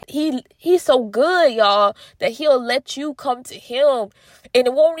he's so good, y'all, that he'll let you come to him, and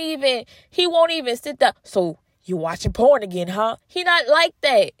he won't even sit there. So you watching porn again, huh? He not like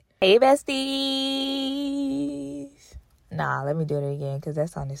that. Hey, besties. Nah, let me do it again because that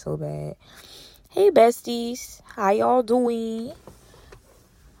sounded so bad. Hey, besties. How y'all doing?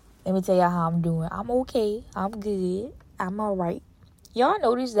 Let me tell y'all how I'm doing. I'm okay. I'm good. I'm all right. Y'all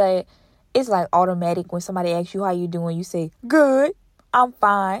notice that it's like automatic when somebody asks you how you doing, you say, good. I'm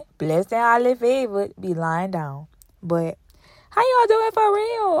fine. Blessed and highly favored. Be lying down. But how y'all doing for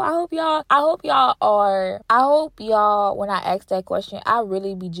real? I hope y'all, when I ask that question, I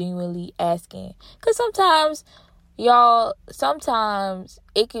really be genuinely asking. Because sometimes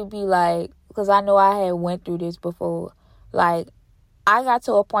it could be like, because I know I had went through this before. Like, I got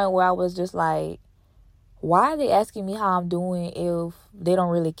to a point where I was just like, why are they asking me how I'm doing if they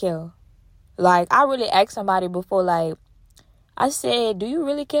don't really care? Like, I really asked somebody before, like, I said, do you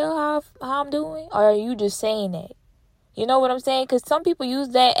really care how I'm doing? Or are you just saying that? You know what I'm saying? Because some people use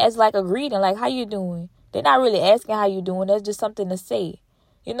that as like a greeting, like, how you doing? They're not really asking how you doing. That's just something to say,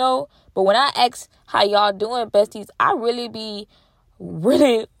 you know? But when I ask how y'all doing, besties, I really be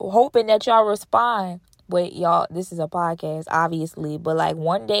really hoping that y'all respond. But y'all, this is a podcast, obviously. But like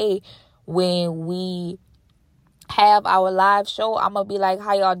one day when we have our live show, I'm gonna be like,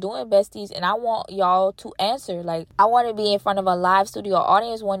 how y'all doing, besties? And I want y'all to answer. Like, I want to be in front of a live studio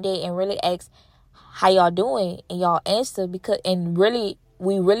audience one day and really ask how y'all doing, and y'all answer, because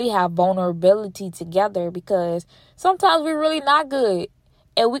we really have vulnerability together, because sometimes we're really not good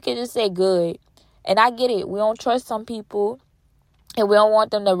and we can just say good. And I get it, we don't trust some people and we don't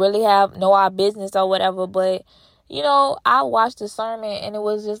want them to really know our business or whatever. But you know, I watched the sermon and it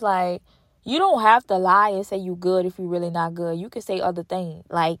was just like, you don't have to lie and say you good if you really not good. You can say other things.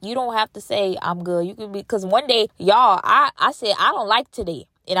 Like, you don't have to say I'm good. You can be, because one day, y'all, I said I don't like today.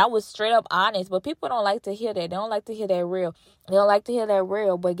 And I was straight up honest, but people don't like to hear that. They don't like to hear that real. They don't like to hear that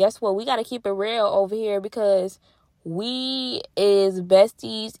real. But guess what? We got to keep it real over here, because we is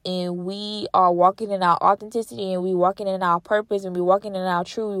besties and we are walking in our authenticity and we walking in our purpose and we walking in our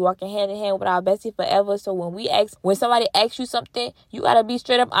truth. We walking hand in hand with our bestie forever. So when somebody asks you something, you got to be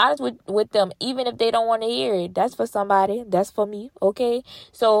straight up honest with them, even if they don't want to hear it. That's for somebody. That's for me. Okay.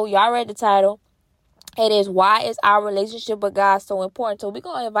 So y'all read the title. It is, why is our relationship with God so important? So we're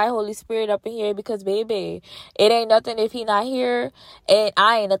going to invite Holy Spirit up in here, because, baby, it ain't nothing if he not here, and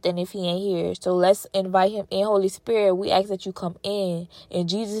I ain't nothing if he ain't here. So let's invite him in. Holy Spirit, we ask that you come in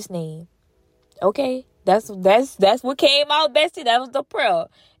Jesus' name. Okay? That's what came out, bestie. That was the prayer.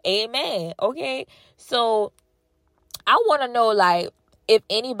 Amen. Okay? So I want to know, like, if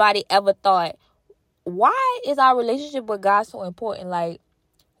anybody ever thought, why is our relationship with God so important? Like,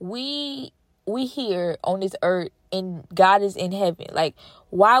 we here on this earth and God is in heaven. Like,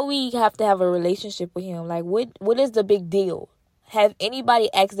 why we have to have a relationship with him? Like, what is the big deal? Have anybody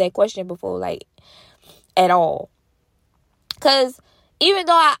asked that question before, like, at all? Because even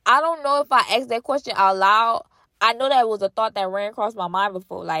though I don't know if I asked that question out loud, I know that was a thought that ran across my mind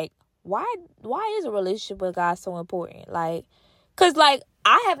before. Like, why is a relationship with God so important? Like, because, like,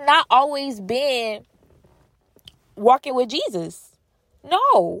 I have not always been walking with Jesus.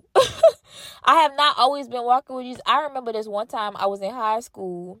 No, I have not always been walking with Jesus. I remember this one time I was in high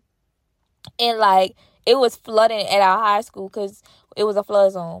school and like it was flooding at our high school because it was a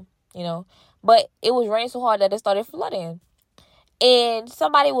flood zone, you know, but it was raining so hard that it started flooding. And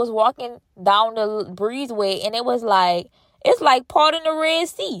somebody was walking down the breezeway and it's like parting the Red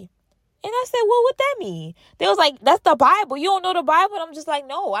Sea. And I said, what would that mean? They was like, that's the Bible. You don't know the Bible? And I'm just like,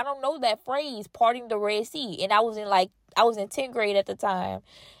 no, I don't know that phrase, parting the Red Sea. And I was in 10th grade at the time.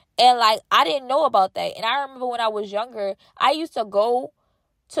 And like, I didn't know about that. And I remember when I was younger, I used to go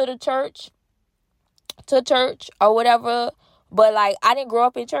to church or whatever. But like, I didn't grow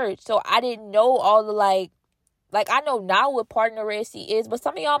up in church. So I didn't know all the like I know now what parting the Red Sea is, but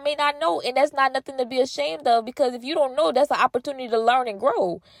some of y'all may not know. And that's not nothing to be ashamed of, because if you don't know, that's an opportunity to learn and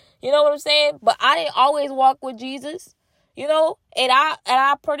grow. You know what I'm saying? But I didn't always walk with Jesus, you know? And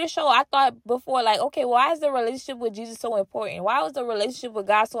I'm pretty sure I thought before, like, okay, why is the relationship with Jesus so important? Why was the relationship with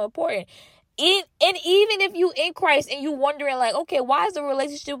God so important? And even if you in Christ and you wondering, like, okay, why is the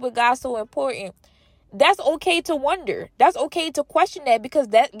relationship with God so important? That's okay to wonder. That's okay to question that, because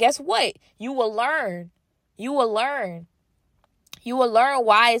guess what? You will learn. You will learn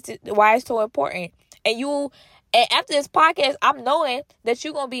why it's so important. And after this podcast, I'm knowing that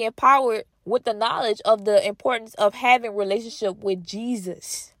you're going to be empowered with the knowledge of the importance of having relationship with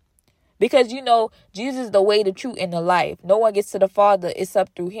Jesus. Because, Jesus is the way, the truth, and the life. No one gets to the Father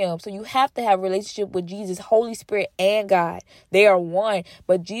except through him. So you have to have a relationship with Jesus, Holy Spirit, and God. They are one.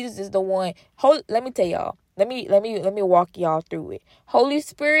 But Jesus is the one. Let me tell y'all. Let me walk y'all through it. Holy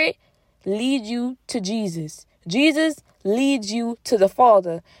Spirit leads you to Jesus. Jesus leads you to the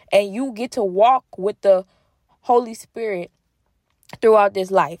Father. And you get to walk with the Holy Spirit throughout this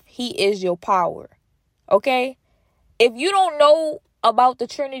life. He is your power. Okay? If you don't know about the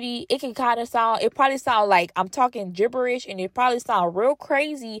Trinity, it probably sound like I'm talking gibberish, and it probably sound real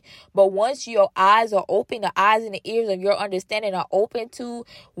crazy. But once your eyes are open, the eyes and the ears of your understanding are open to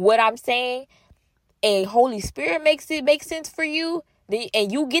what I'm saying, and Holy Spirit makes it make sense for you,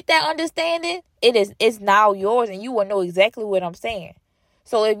 and you get that understanding, it's now yours, and you will know exactly what I'm saying.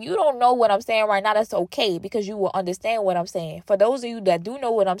 So if you don't know what I'm saying right now, that's okay, because you will understand what I'm saying. For those of you that do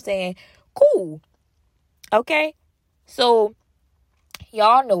know what I'm saying, cool. Okay? So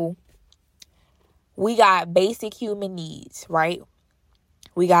y'all know we got basic human needs, right?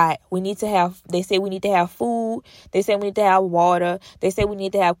 They say we need to have food. They say we need to have water. They say we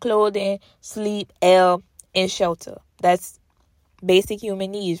need to have clothing, sleep, air, and shelter. That's basic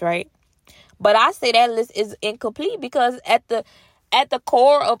human needs, right? But I say that list is incomplete, because at the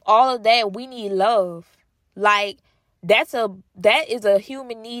core of all of that, we need love. Like, that is a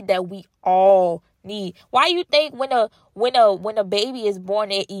human need that we all need. Why you think when a baby is born,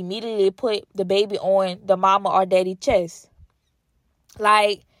 they immediately put the baby on the mama or daddy chest?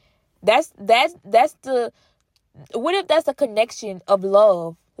 Like, that's the, what if that's a connection of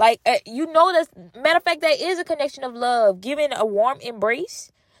love? Like, that's, matter of fact, that is a connection of love. Giving a warm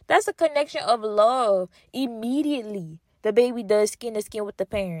embrace, that's a connection of love. Immediately, the baby does skin to skin with the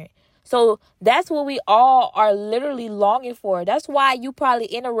parent. So that's what we all are literally longing for. That's why you probably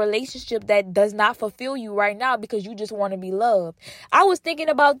in a relationship that does not fulfill you right now, because you just want to be loved. I was thinking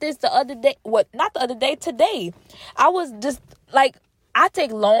about this the other day. Not the other day, today. I was just like, I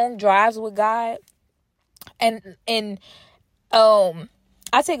take long drives with God, and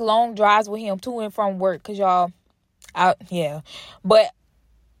I take long drives with him to and from work, because y'all, but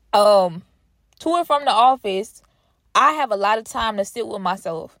to and from the office, I have a lot of time to sit with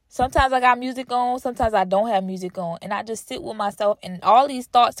myself. Sometimes I got music on, sometimes I don't have music on, and I just sit with myself, and all these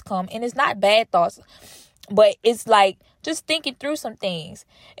thoughts come, and it's not bad thoughts, but it's like just thinking through some things.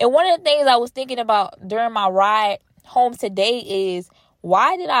 And one of the things I was thinking about during my ride home today is,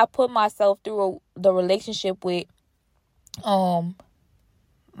 why did I put myself through the relationship with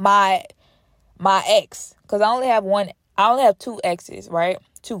my ex? Because I only have two exes, right?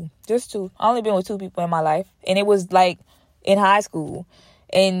 Just two. I only been with two people in my life, and it was like in high school,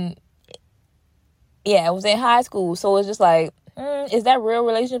 and yeah, it was in high school. So it's just like, is that real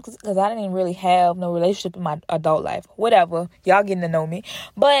relationship? Because I didn't really have no relationship in my adult life. Whatever, y'all getting to know me.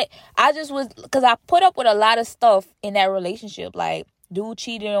 But I just was, because I put up with a lot of stuff in that relationship. Like, dude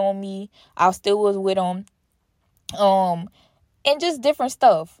cheated on me, I still was with him, and just different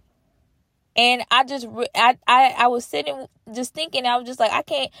stuff. And I was sitting just thinking, I was just like,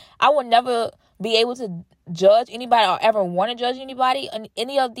 I will never be able to judge anybody or ever want to judge anybody, and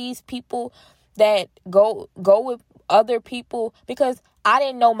any of these people that go with other people, because I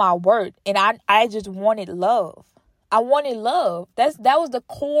didn't know my worth, and I just wanted love. I wanted love. That was the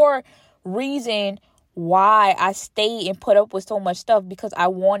core reason why I stayed and put up with so much stuff, because I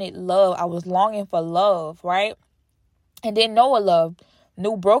wanted love. I was longing for love, right? And didn't know a love.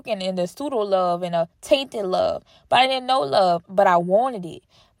 Knew broken and the pseudo love and a tainted love. But I didn't know love, but I wanted it.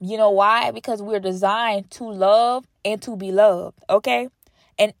 You know why? Because we're designed to love and to be loved, okay?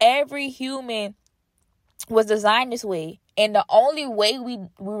 And every human was designed this way. And the only way we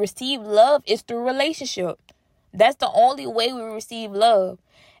receive love is through relationship. That's the only way we receive love.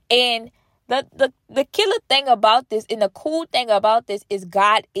 And the killer thing about this, and the cool thing about this, is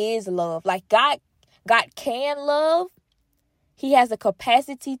God is love. Like, God can love. He has the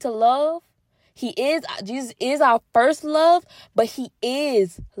capacity to love. Jesus is our first love, but he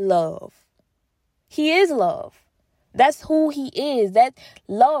is love. He is love. That's who he is. That's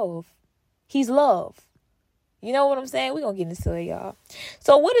love. He's love. You know what I'm saying? We're going to get into it, y'all.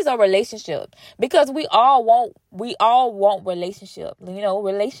 So what is a relationship? Because we all want relationship.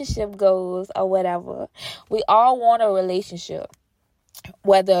 Relationship goals or whatever. We all want a relationship.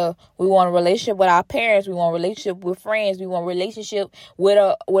 Whether we want a relationship with our parents, we want a relationship with friends, we want a relationship with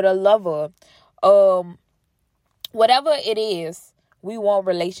a lover, whatever it is, we want a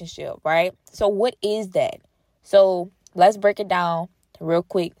relationship, right? So what is that? So let's break it down real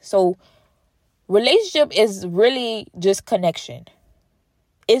quick. So relationship is really just connection.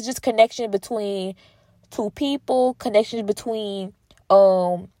 It's just connection between two people, connection between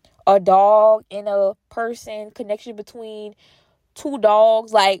a a dog and a person, connection between two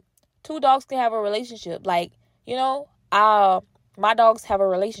dogs. Like, two dogs can have a relationship. Like, you know, my dogs have a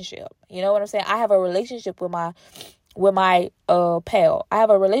relationship. You know what I'm saying? I have a relationship with my pal. I have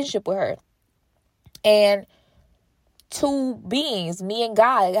a relationship with her. And two beings, me and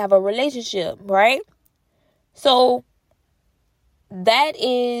God, have a relationship, right? So that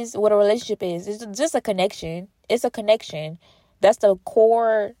is what a relationship is. It's just a connection. It's a connection. That's the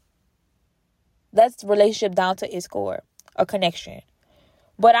core. That's relationship down to its core, a connection.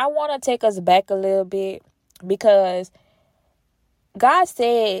 But I want to take us back a little bit, because God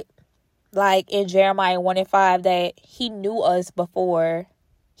said, like in Jeremiah 1:5, that he knew us before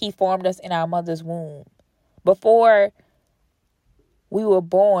he formed us in our mother's womb. Before we were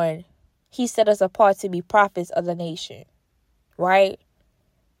born, he set us apart to be prophets of the nation, right?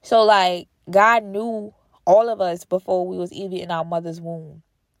 So, like, God knew all of us before we was even in our mother's womb.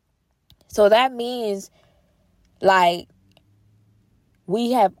 So that means, like,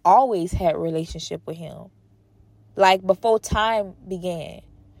 we have always had a relationship with him, like, before time began.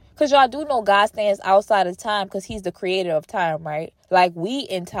 Because y'all do know God stands outside of time, because he's the creator of time, right? Like, we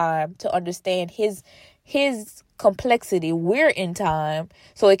in time to understand his complexity. We're in time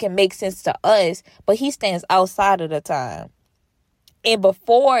so it can make sense to us, but he stands outside of the time. And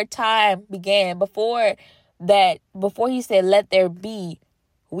before time began, before he said, let there be,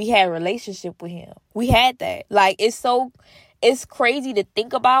 we had a relationship with him. We had that. Like, it's crazy to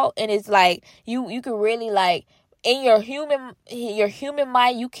think about. And it's like, you can really, like, in your human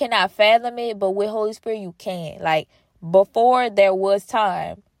mind, you cannot fathom it, but with Holy Spirit, you can. Like, before there was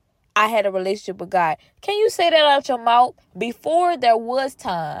time, I had a relationship with God. Can you say that out your mouth? Before there was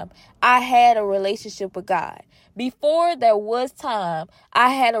time, I had a relationship with God. Before there was time, I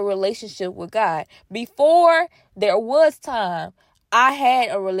had a relationship with God. Before there was time, I had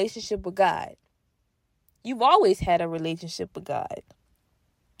a relationship with God. You've always had a relationship with God.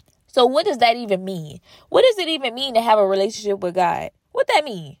 So what does that even mean? What does it even mean to have a relationship with God? What that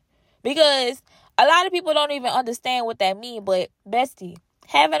mean? Because a lot of people don't even understand what that mean. But bestie,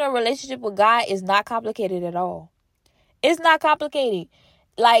 having a relationship with God is not complicated at all. It's not complicated.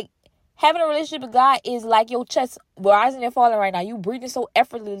 Like, having a relationship with God is like your chest rising and falling right now. You breathing so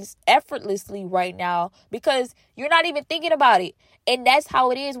effortlessly right now, because you're not even thinking about it. And that's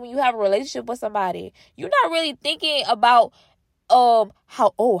how it is when you have a relationship with somebody. You're not really thinking about how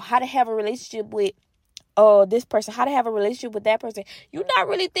to have a relationship with this person, how to have a relationship with that person. You're not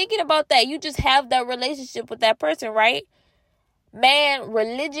really thinking about that. You just have that relationship with that person, right? Man,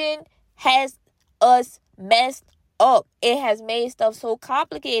 religion has us messed up. It has made stuff so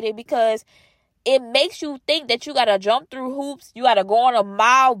complicated, because it makes you think that you gotta jump through hoops. You gotta go on a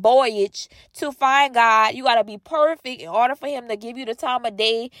mile voyage to find God. You gotta be perfect in order for him to give you the time of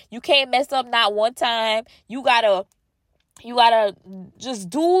day. You can't mess up not one time. You gotta just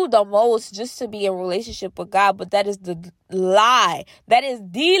do the most just to be in a relationship with God. But that is the lie. That is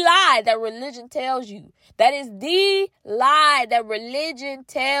the lie that religion tells you. That is the lie that religion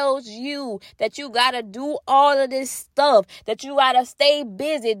tells you, that you got to do all of this stuff, that you got to stay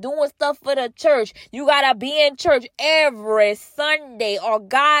busy doing stuff for the church. You got to be in church every Sunday, or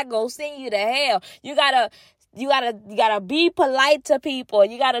God gonna send you to hell. You gotta be polite to people.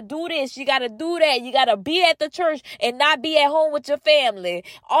 You gotta do this. You gotta do that. You gotta be at the church and not be at home with your family.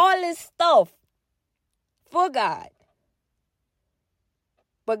 All this stuff for God.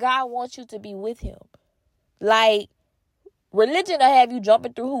 But God wants you to be with him. Like, religion will have you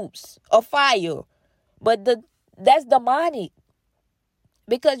jumping through hoops of fire. But that's demonic,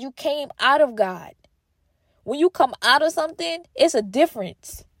 because you came out of God. When you come out of something, it's a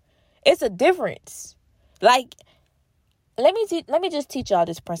difference. It's a difference. Like, let me just teach y'all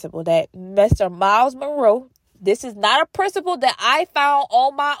this principle that Mr. Myles Munroe, this is not a principle that I found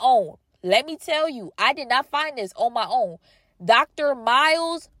on my own. Let me tell you, I did not find this on my own. Dr.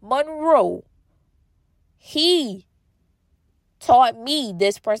 Myles Munroe, he taught me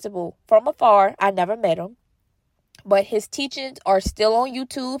this principle from afar. I never met him, but his teachings are still on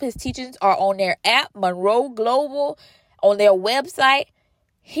YouTube. His teachings are on their app, Munroe Global, on their website.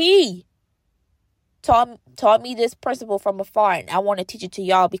 He taught me this principle from afar, and I want to teach it to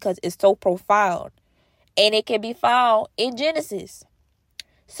y'all because it's so profound, and it can be found in Genesis.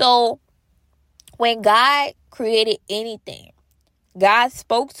 So when God created anything, God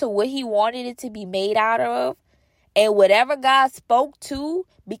spoke to what he wanted it to be made out of, and whatever God spoke to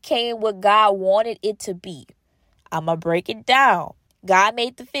became what God wanted it to be. I'm going to break it down. God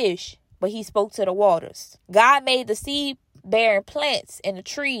made the fish, but he spoke to the waters. God made the seed-bearing plants and the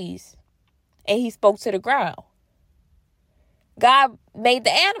trees, and he spoke to the ground. God made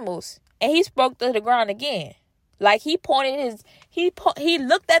the animals, and he spoke to the ground again. Like he pointed his, he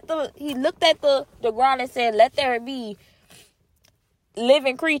looked at the ground and said, "Let there be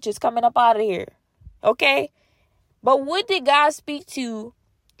living creatures coming up out of here." Okay, but what did God speak to?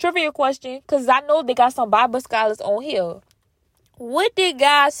 Trivia question, because I know they got some Bible scholars on here. What did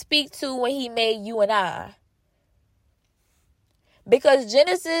God speak to when he made you and I? Because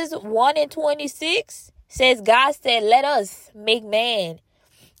Genesis 1:26 says, God said, "Let us make man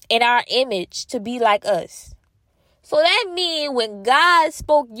in our image to be like us." So that means when God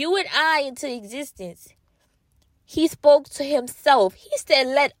spoke you and I into existence, he spoke to himself. He said,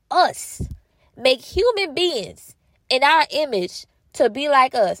 "Let us make human beings in our image to be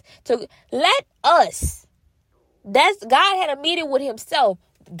like us." To let us. That's God had a meeting with himself.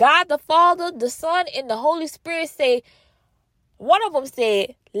 God the Father, the Son, and the Holy Spirit say, one of them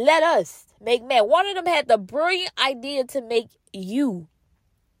said, "Let us make man." One of them had the brilliant idea to make you.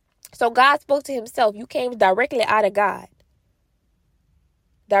 So God spoke to himself. You came directly out of God.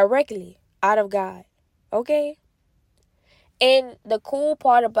 Directly out of God. Okay? And the cool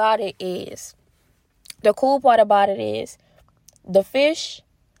part about it is, the fish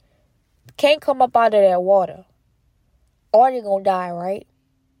can't come up out of that water, or they're gonna die, right?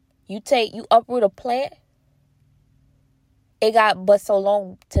 You uproot a plant, it got but so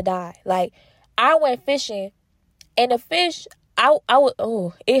long to die. Like, I went fishing, and the fish,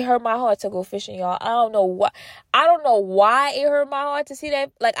 it hurt my heart to go fishing, y'all. I don't know why it hurt my heart to see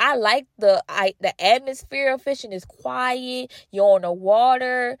that. Like, I like the atmosphere of fishing is quiet. You're on the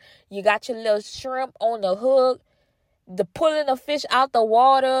water. You got your little shrimp on the hook. The pulling the fish out the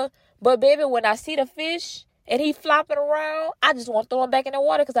water. But baby, when I see the fish and he flopping around, I just want to throw him back in the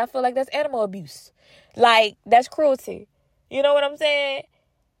water because I feel like that's animal abuse. Like, that's cruelty. You know what I'm saying?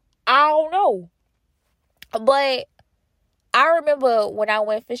 I don't know. But I remember when I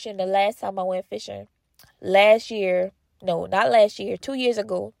went fishing, the last time I went fishing, 2 years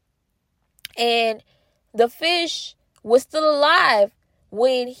ago. And the fish was still alive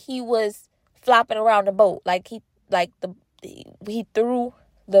when he was flopping around the boat. He threw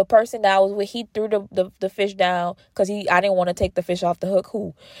the person that I was with, he threw the fish down because I didn't want to take the fish off the hook.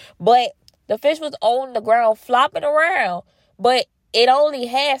 But the fish was on the ground flopping around. But it only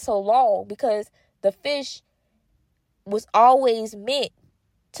had so long because the fish was always meant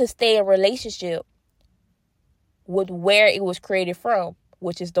to stay in relationship with where it was created from,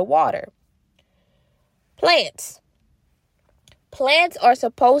 which is the water. Plants are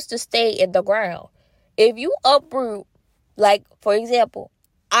supposed to stay in the ground. If you uproot, like, for example,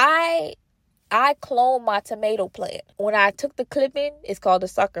 I cloned my tomato plant. When I took the clipping, it's called a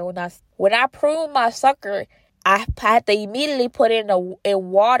sucker. When I pruned my sucker, I had to immediately put it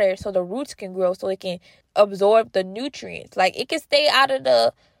in water so the roots can grow, so it can absorb the nutrients. Like, it can stay out of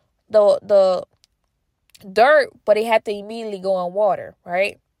the dirt, but it had to immediately go in water,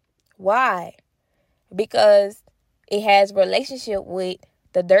 right? Why? Because it has relationship with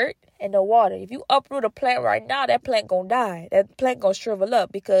the dirt and the water. If you uproot a plant right now, that plant gonna die. That plant gonna shrivel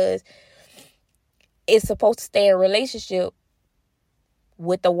up because it's supposed to stay in relationship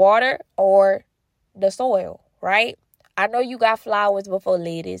with the water or the soil, right? I know you got flowers before,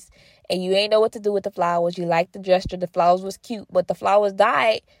 ladies, and you ain't know what to do with the flowers. You like the gesture. The flowers was cute, but the flowers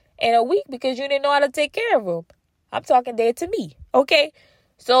died in a week because you didn't know how to take care of them. I'm talking dead to me, okay?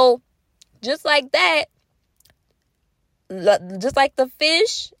 So, just like that, just like the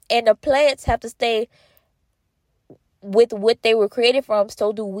fish and the plants have to stay with what they were created from,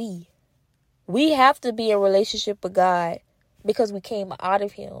 so do we. We have to be in relationship with God because we came out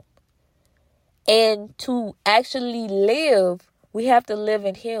of him. And to actually live, we have to live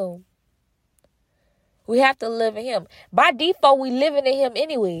in him. We have to live in him. By default, we living in him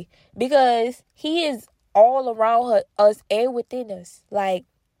anyway because he is all around us and within us. Like,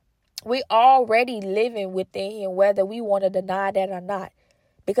 we already living within him, whether we want to deny that or not,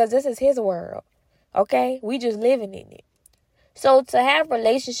 because this is his world. Okay? We just living in it. So to have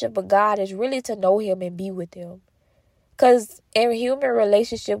relationship with God is really to know him and be with him. Because in human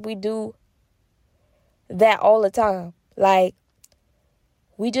relationship, we do that all the time. Like,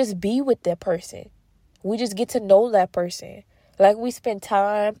 we just be with that person. We just get to know that person. Like, we spend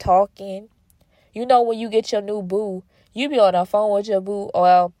time talking. You know, when you get your new boo, you be on the phone with your boo.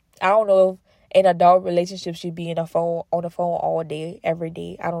 Well, I don't know if an adult relationship should be on the phone all day, every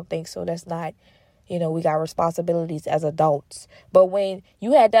day. I don't think so. That's not, we got responsibilities as adults. But when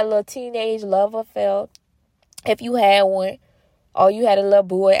you had that little teenage love affair, if you had one, or you had a little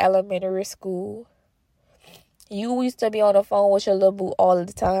boo in elementary school, you used to be on the phone with your little boo all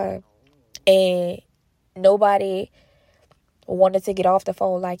the time. And nobody wanted to get off the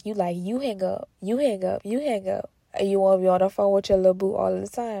phone. You hang up, you hang up, you hang up. And you want to be on the phone with your little boo all the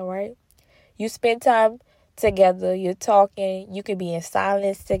time, right? You spend time together. You're talking. You can be in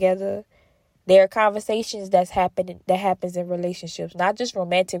silence together. There are conversations that happens in relationships, not just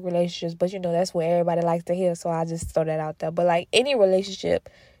romantic relationships, but that's what everybody likes to hear. So I just throw that out there. But like any relationship,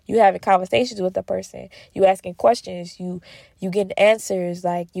 you having conversations with the person, you asking questions, you getting answers,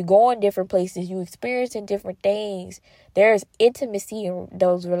 like you going different places, you experiencing different things. There's intimacy in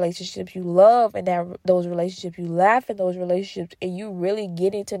those relationships. You love in those relationships. You laugh in those relationships, and you really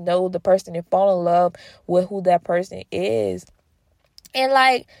getting to know the person and fall in love with who that person is. And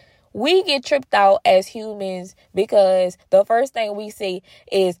like, we get tripped out as humans because the first thing we say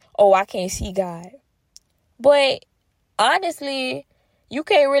is, oh, I can't see God. But honestly, you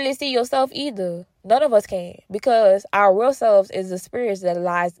can't really see yourself either. None of us can, because our real selves is the spirit that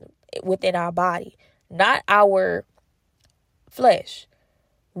lies within our body, not our flesh.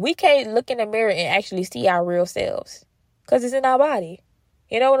 We can't look in the mirror and actually see our real selves because it's in our body.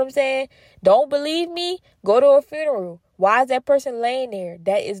 You know what I'm saying? Don't believe me? Go to a funeral. Why is that person laying there?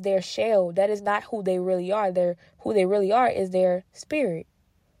 That is their shell. That is not who they really are. Who they really are is their spirit.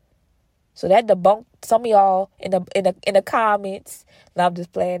 So that debunked some of y'all in the comments. No, I'm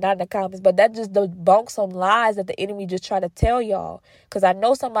just playing, not in the comments, but that just debunks some lies that the enemy just tried to tell y'all. Because I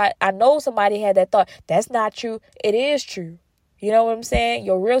know somebody had that thought. That's not true. It is true. You know what I'm saying?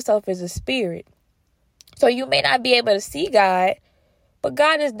 Your real self is a spirit. So you may not be able to see God, but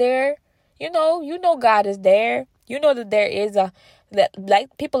God is there. You know God is there. You know that there is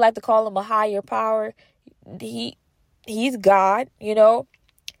like people like to call him a higher power. He's God,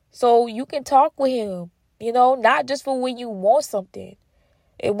 So you can talk with him, not just for when you want something.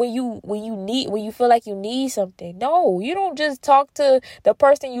 And when you feel like you need something. No, you don't just talk to the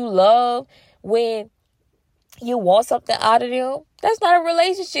person you love when you want something out of them. That's not a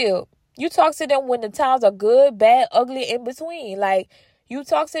relationship. You talk to them when the times are good, bad, ugly, in between. Like, you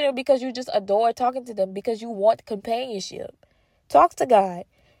talk to them because you just adore talking to them, because you want companionship. Talk to God.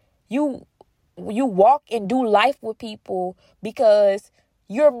 You walk and do life with people because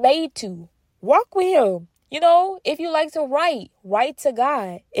you're made to. Walk with him. If you like to write to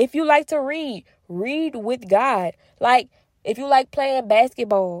God. If you like to read with God. Like, if you like playing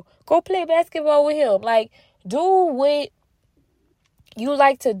basketball, go play basketball with him. Like, do what you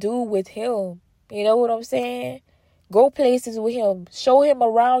like to do with him. You know what I'm saying? Go places with him. Show him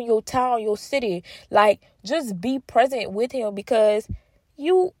around your town, your city. Like, just be present with him, because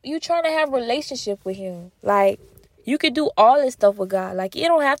you trying to have a relationship with him. Like, you could do all this stuff with God. Like, you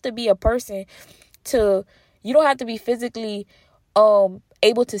don't have to be a person you don't have to be physically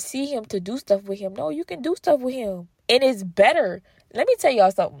able to see him to do stuff with him. No, you can do stuff with him. And it's better. Let me tell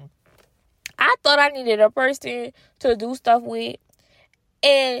y'all something. I thought I needed a person to do stuff with.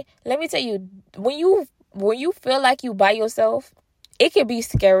 And let me tell you, when you feel like you by yourself, it can be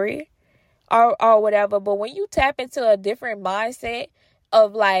scary or whatever. But when you tap into a different mindset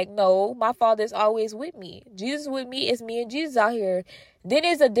of like, no, my Father's always with me. Jesus with me. It's me and Jesus out here. Then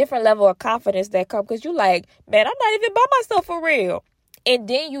there's a different level of confidence that comes, because you like, man, I'm not even by myself for real. And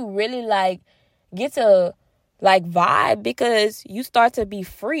then you really like get to like vibe, because you start to be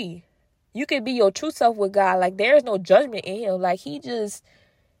free. You can be your true self with God. Like, there's no judgment in him. Like, he just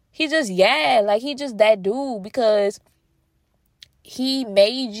like, he just that dude, because he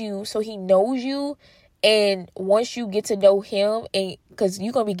made you, so he knows you. And once you get to know him, and because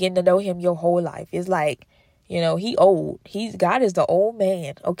you're going to be getting to know him your whole life. It's like, he old. God is the old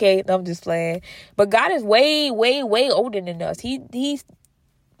man. Okay. I'm just playing. But God is way, way, way older than us. He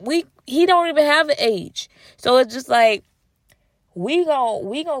don't even have an age. So it's just like, we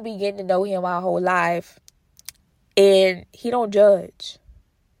gonna be getting to know him our whole life, and he don't judge.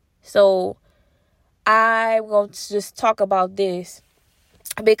 So I'm going to just talk about this,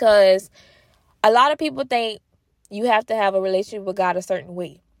 because a lot of people think you have to have a relationship with God a certain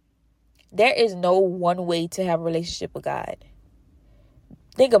way. There is no one way to have a relationship with God.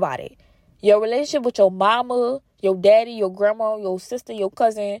 Think about it. Your relationship with your mama, your daddy, your grandma, your sister, your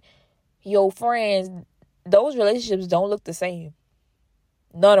cousin, your friends, those relationships don't look the same.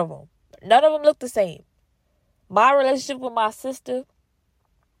 None of them look the same. My relationship with my sister,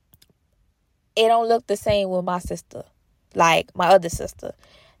 it don't look the same with my sister. Like, my other sister.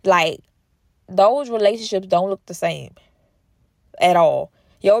 Like, those relationships don't look the same at all.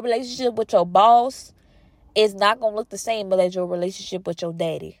 Your relationship with your boss is not going to look the same as your relationship with your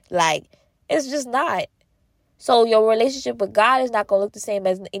daddy. Like, it's just not. So your relationship with God is not going to look the same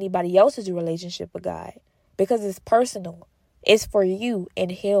as anybody else's relationship with God, because it's personal. It's for you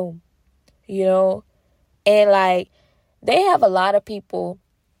and him, And like, they have a lot of people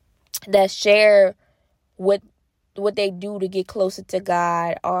that share what they do to get closer to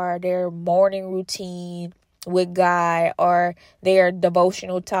God, or their morning routine with God, or their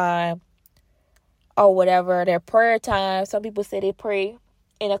devotional time, or whatever, their prayer time. Some people say they pray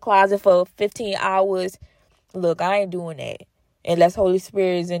in a closet for 15 hours. Look, I ain't doing that unless Holy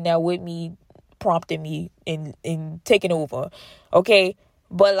Spirit is in there with me, prompting me and taking over. Okay?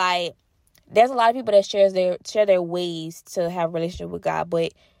 But like, there's a lot of people that share their ways to have a relationship with God.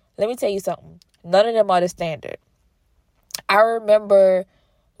 But let me tell you something. None of them are the standard. I remember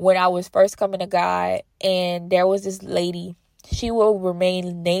when I was first coming to God, and there was this lady. She will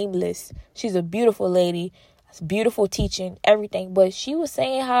remain nameless. She's a beautiful lady. It's beautiful teaching, everything. But she was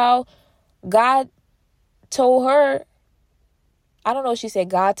saying how God told her, I don't know if she said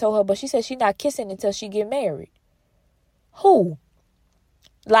God told her, but she said she's not kissing until she get married. Who?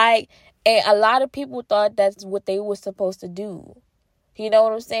 Like, and a lot of people thought that's what they were supposed to do. You know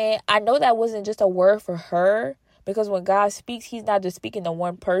what I'm saying? I know that wasn't just a word for her, because when God speaks, he's not just speaking to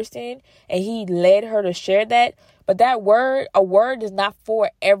one person, and he led her to share that. But that word, a word is not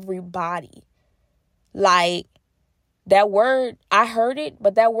for everybody. Like, that word, I heard it,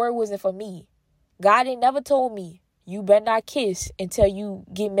 but that word wasn't for me. God ain't never told me, you better not kiss until you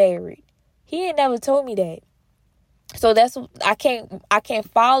get married. He ain't never told me that. So I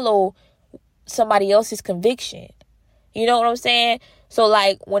can't follow somebody else's conviction. You know what I'm saying? So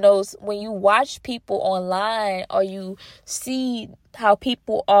like, when you watch people online, or you see how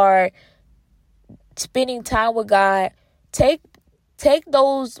people are spending time with God, take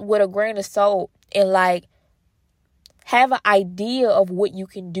those with a grain of salt, and like, have an idea of what you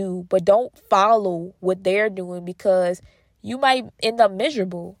can do, but don't follow what they're doing, because you might end up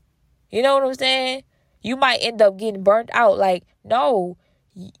miserable. You know what I'm saying? You might end up getting burnt out. Like, no,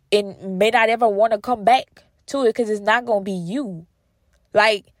 and may not ever want to come back to it, because it's not going to be you.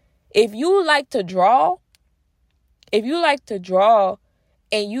 Like, if you like to draw, and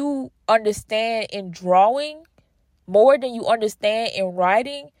you understand in drawing more than you understand in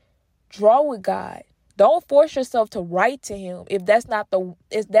writing, draw with God. Don't force yourself to write to him if that's not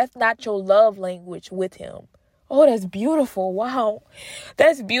your love language with him. Oh, that's beautiful. Wow.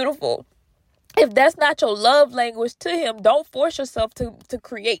 That's beautiful. If that's not your love language to him, don't force yourself to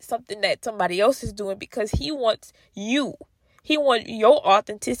create something that somebody else is doing, because he wants you. He wants your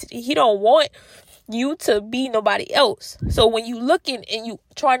authenticity. He don't want you to be nobody else. So when you looking and you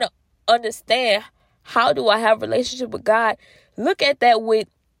trying to understand, how do I have a relationship with God? Look at that with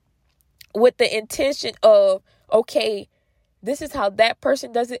the intention of, okay, this is how that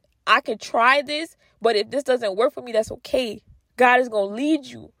person does it. I can try this, but if this doesn't work for me, that's okay. God is going to lead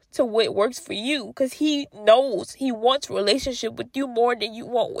you to what works for you, because he knows he wants a relationship with you more than you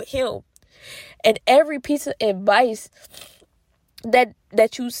want with him. And every piece of advice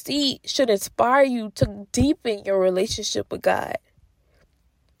that you see should inspire you to deepen your relationship with God.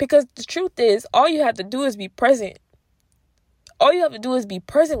 Because the truth is, all you have to do is be present. All you have to do is be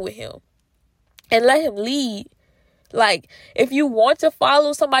present with him and let him lead. Like, if you want to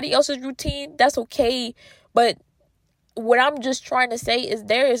follow somebody else's routine, that's okay. But what I'm just trying to say is,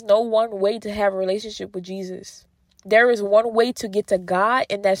 there is no one way to have a relationship with Jesus. There is one way to get to God,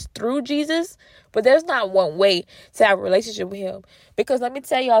 and that's through Jesus. But there's not one way to have a relationship with him. Because let me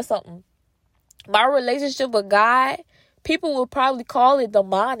tell y'all something. My relationship with God, people will probably call it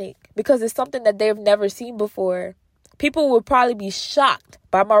demonic, because it's something that they've never seen before. People will probably be shocked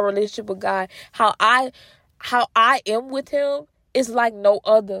by my relationship with God. How I am with him is like no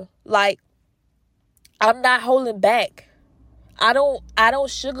other. Like, I'm not holding back. I don't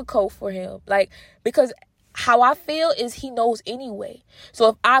sugarcoat for him. Like, because how I feel is he knows anyway. So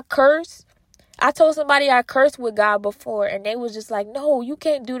if I curse, I told somebody I cursed with God before, and they was just like, no, you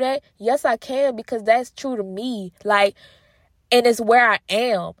can't do that. Yes, I can, because that's true to me. Like, and it's where I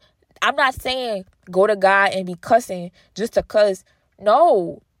am. I'm not saying go to God and be cussing just to cuss.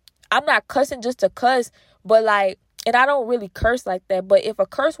 No, I'm not cussing just to cuss. But like, and I don't really curse like that. But if a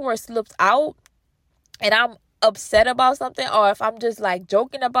curse word slips out and I'm upset about something, or if I'm just like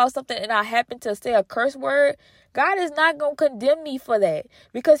joking about something and I happen to say a curse word, God is not going to condemn me for that,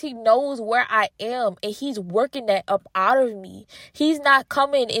 because he knows where I am, and he's working that up out of me. He's not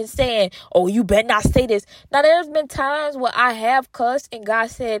coming and saying, oh, you better not say this. Now, there's been times where I have cussed and God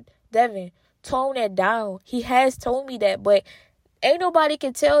said, Devin, tone that down. He has told me that, but ain't nobody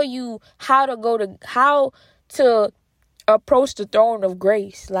can tell you how to approach the throne of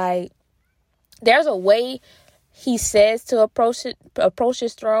grace. Like, there's a way he says to approach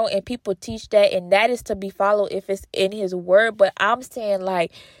his throne, and people teach that, and that is to be followed if it's in his word. But I'm saying,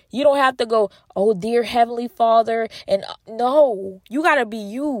 like, you don't have to go, oh, dear Heavenly Father, and no, you got to be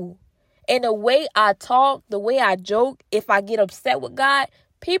you. And the way I talk, the way I joke, if I get upset with God,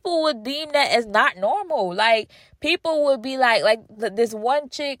 people would deem that as not normal. Like, people would be like this one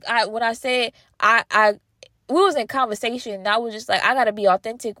chick, when I said, we was in conversation, and I was just like, I got to be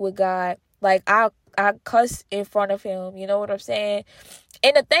authentic with God. Like, I cuss in front of him. You know what I'm saying?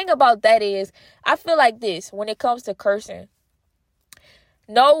 And the thing about that is, I feel like this when it comes to cursing.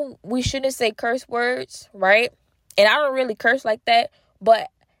 No, we shouldn't say curse words, right? And I don't really curse like that. But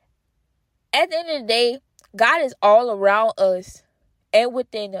at the end of the day, God is all around us and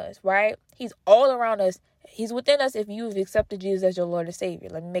within us, right? He's all around us. He's within us if you've accepted Jesus as your Lord and Savior.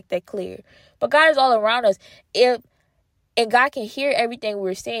 Let me make that clear. But God is all around us. And God can hear everything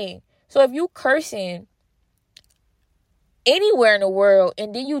we're saying. So if you cursing anywhere in the world,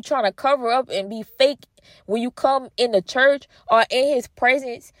 and then you trying to cover up and be fake when you come in the church or in his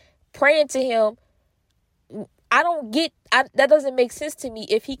presence praying to him, that doesn't make sense to me.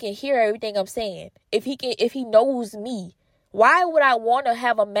 If he can hear everything I'm saying, if he knows me, why would I want to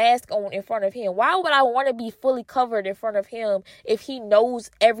have a mask on in front of him? Why would I want to be fully covered in front of him if he knows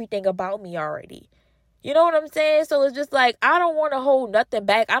everything about me already? You know what I'm saying? So it's just like, I don't want to hold nothing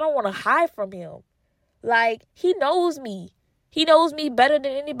back. I don't want to hide from him. Like, he knows me. He knows me better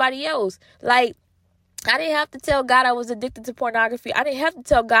than anybody else. Like, I didn't have to tell God I was addicted to pornography. I didn't have to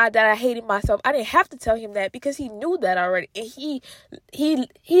tell God that I hated myself. I didn't have to tell him that, because he knew that already. And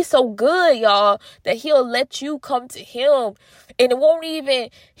he's so good, y'all, that he'll let you come to him. And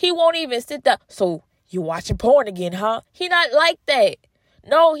he won't even sit there. So you watching porn again, huh? He not like that.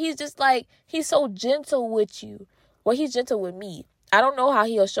 No, he's just like, he's so gentle with you. Well, he's gentle with me. I don't know how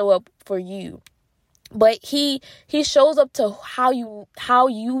he'll show up for you. But he shows up to how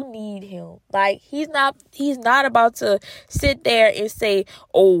you need him. Like, he's not about to sit there and say,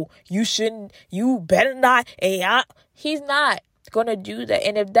 oh, you better not. And he's not gonna do that.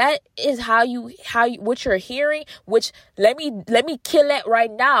 And if that is how you what you're hearing, which let me kill that right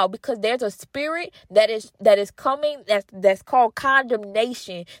now, because there's a spirit that is coming that's called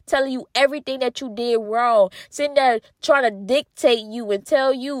condemnation, telling you everything that you did wrong, sitting there trying to dictate you and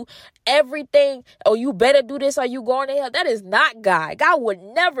tell you everything. Oh, you better do this or you going to hell. That is not God. God would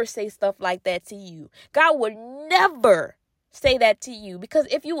never say stuff like that to you. God would never say that to you, because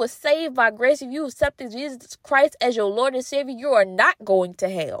if you were saved by grace, if you accepted Jesus Christ as your Lord and Savior, you are not going to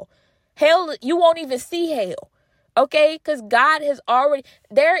hell. Hell, you won't even see hell. Okay? Because God has already,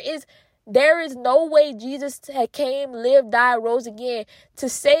 there is no way Jesus had came, lived, died, rose again to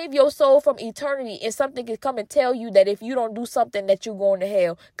save your soul from eternity, and something can come and tell you that if you don't do something that you're going to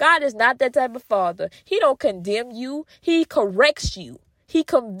hell. God is not that type of father. He don't condemn you. He corrects you. He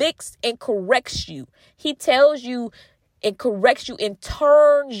convicts and corrects you. He tells you and corrects you and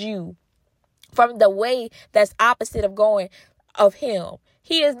turns you from the way that's opposite of him.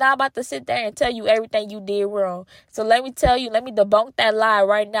 He is not about to sit there and tell you everything you did wrong. So let me debunk that lie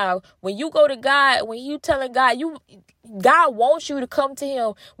right now. When you go to God, when you telling God, God wants you to come to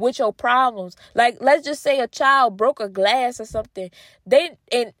him with your problems. Like, let's just say a child broke a glass or something. They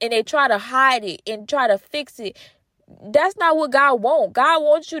try to hide it and try to fix it. That's not what God wants. God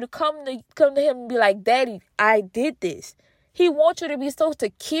wants you to come to him and be like, Daddy, I did this. He wants you to be so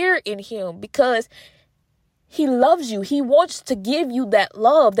secure in him because he loves you. He wants to give you that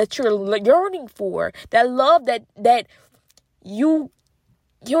love that you're yearning for, that love that you're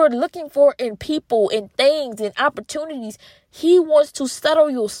looking for in people and things and opportunities. He wants to settle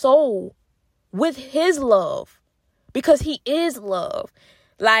your soul with his love because he is love.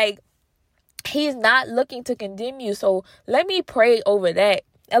 Like, he's not looking to condemn you. So let me pray over that.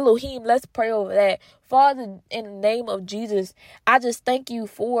 Elohim, let's pray over that. Father, in the name of Jesus, I just thank you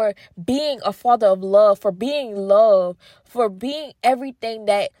for being a father of love, for being love, for being everything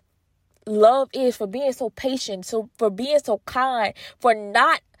that love is, for being so patient, for being so kind, for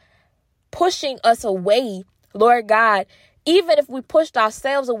not pushing us away, Lord God. Even if we pushed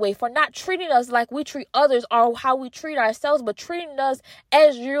ourselves away, for not treating us like we treat others or how we treat ourselves, but treating us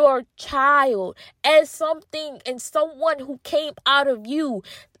as your child, as something and someone who came out of you.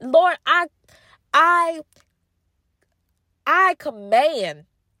 Lord, I command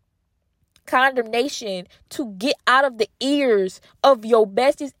condemnation to get out of the ears of your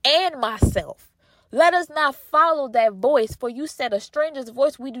besties and myself. Let us not follow that voice, for you said a stranger's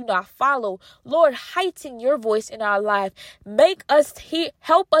voice we do not follow. Lord, heighten your voice in our life. Make us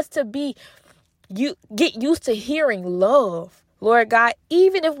help us to get used to hearing love. Lord God,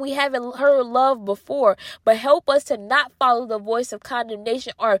 even if we haven't heard love before, but help us to not follow the voice of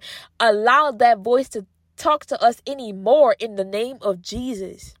condemnation or allow that voice to talk to us anymore in the name of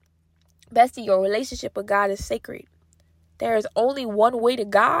Jesus. Bestie, your relationship with God is sacred. There is only one way to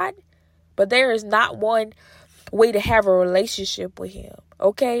God, but there is not one way to have a relationship with him.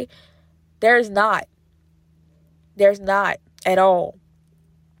 Okay? There's not at all.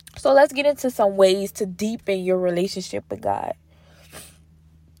 So let's get into some ways to deepen your relationship with God.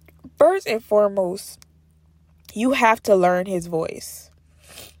 First and foremost, you have to learn his voice.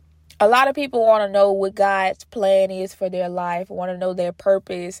 A lot of people want to know what God's plan is for their life, want to know their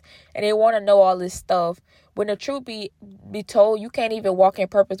purpose, and they want to know all this stuff. When the truth be told, you can't even walk in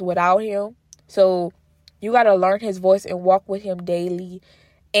purpose without him. So you got to learn his voice and walk with him daily.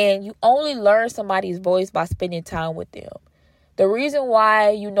 And you only learn somebody's voice by spending time with them. The reason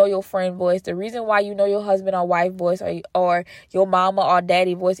why you know your friend voice, the reason why you know your husband or wife voice or your mama or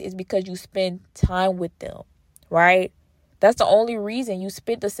daddy voice is because you spend time with them, right? That's the only reason. You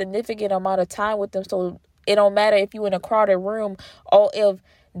spent a significant amount of time with them. So it don't matter if you in a crowded room or if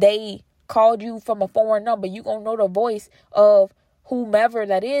they called you from a foreign number. You gonna know the voice of whomever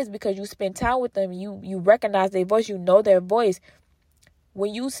that is because you spend time with them. You recognize their voice. You know their voice.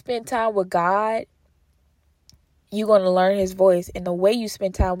 When you spend time with God, you're going to learn his voice. And the way you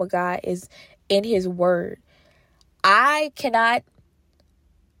spend time with God is in his word. It's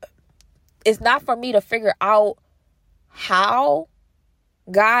not for me to figure out how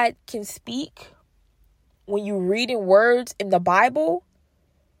God can speak. When you're reading words in the Bible,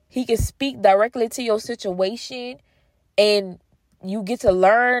 he can speak directly to your situation and you get to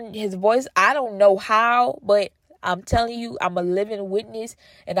learn his voice. I don't know how, but I'm telling you, I'm a living witness.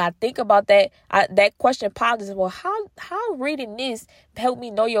 And I think about that. That question pops up. Well, how reading this help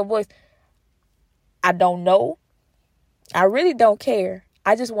me know your voice? I don't know. I really don't care.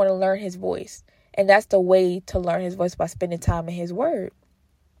 I just want to learn his voice. And that's the way to learn his voice, by spending time in his word.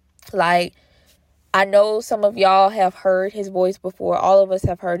 Like, I know some of y'all have heard his voice before. All of us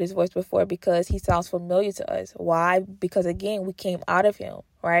have heard his voice before because he sounds familiar to us. Why? Because, again, we came out of him,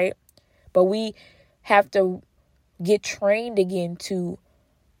 right? But we have to get trained again to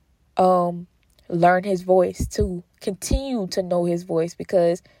learn his voice, to continue to know his voice,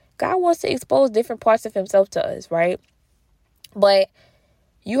 because God wants to expose different parts of himself to us, right? But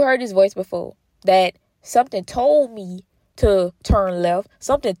you heard his voice before, that something told me to turn left.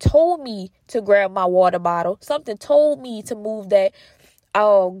 Something told me to grab my water bottle. Something told me to move that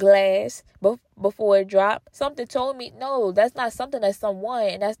glass before it dropped. Something told me, no, that's not something, that's someone,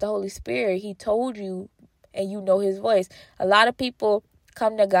 and that's the Holy Spirit. He told you, and you know his voice. A lot of people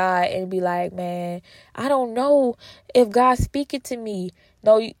come to God and be like, man, I don't know if God's speaking to me.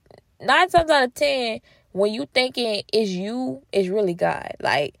 No, 9 times out of 10, when you thinking it's you, it's really God.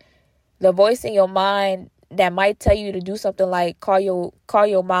 Like, the voice in your mind that might tell you to do something like call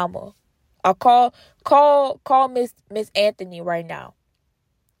your mama, or call Miss Anthony right now.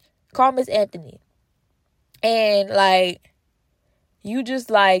 Call Miss Anthony. And like, you just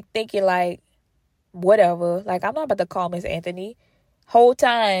like thinking like, whatever. Like, I'm not about to call Miss Anthony. Whole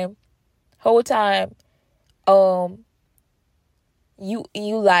time, you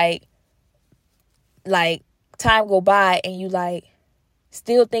like time go by and you like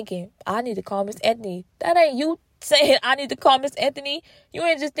still thinking, I need to call Miss Anthony. That ain't you saying I need to call Miss Anthony. You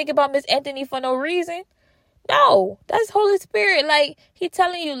ain't just thinking about Miss Anthony for no reason. No, that's Holy Spirit. Like, he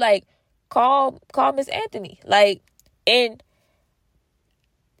telling you, like, call Miss Anthony. Like, and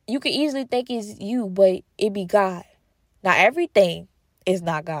you can easily think it's you, but it be God. Now, everything is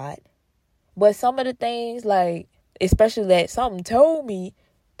not God. But some of the things, like, especially that something told me,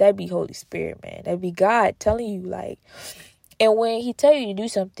 that be Holy Spirit, man. That be God telling you, like, and when he tell you to do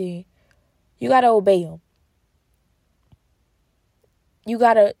something, you got to obey him. You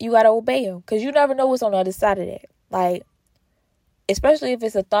gotta obey him, because you never know what's on the other side of that. Like, especially if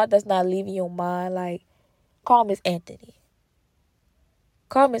it's a thought that's not leaving your mind, like, call Miss Anthony.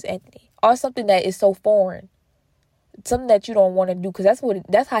 Call Miss Anthony. Or something that is so foreign. Something that you don't want to do, because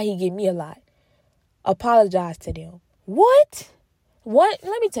that's how he get me a lot. Apologize to them. What? Let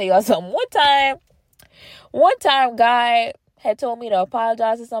me tell y'all something. One time God had told me to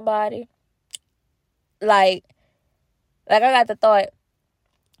apologize to somebody. Like I got the thought,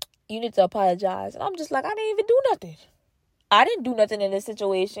 you need to apologize. And I'm just like, I didn't even do nothing. I didn't do nothing in this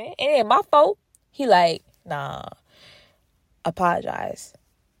situation. It ain't my fault. He like, nah, apologize.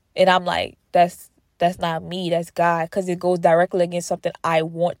 And I'm like, that's not me. That's God. Because it goes directly against something I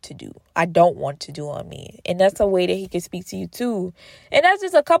want to do. I don't want to do on me. And that's a way that he can speak to you too. And that's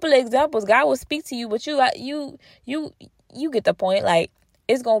just a couple of examples. God will speak to you, but you you get the point. Like,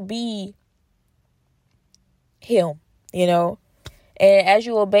 it's going to be him, you know. And as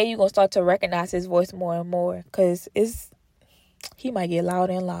you obey, you're going to start to recognize his voice more and more. Because he might get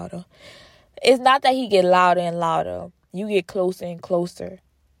louder and louder. It's not that he get louder and louder. You get closer and closer.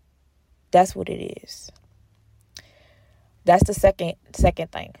 That's what it is. That's the second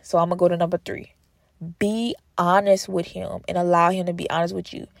thing. So I'm going to go to number 3. Be honest with him and allow him to be honest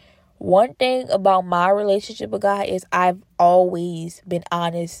with you. One thing about my relationship with God is I've always been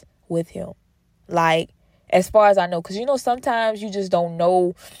honest with him. Like, as far as I know. Because, you know, sometimes you just don't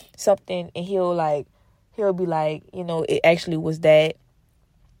know something and he'll be like, you know, it actually was that.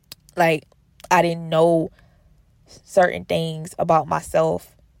 Like, I didn't know certain things about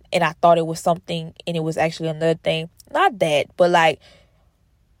myself and I thought it was something and it was actually another thing. Not that, but like,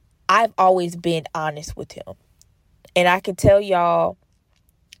 I've always been honest with him. And I can tell y'all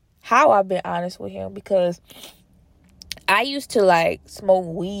how I've been honest with him, because I used to like smoke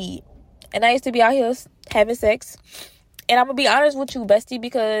weed and I used to be out here having sex. And I'm going to be honest with you, bestie,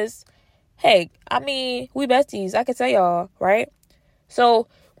 because, hey, I mean, we besties. I can tell y'all, right? So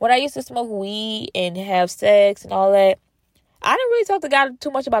when I used to smoke weed and have sex and all that, I didn't really talk to God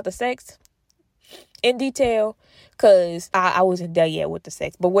too much about the sex in detail, because I wasn't there yet with the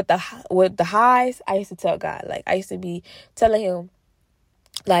sex. But with the highs, I used to tell God. Like, I used to be telling him,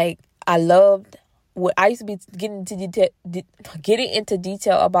 like, I used to be getting into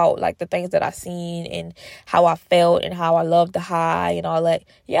detail about, like, the things that I seen and how I felt and how I loved the high and all that.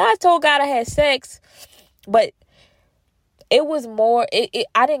 Yeah, I told God I had sex, but it was more,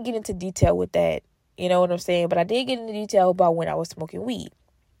 I didn't get into detail with that. You know what I'm saying? But I did get into detail about when I was smoking weed.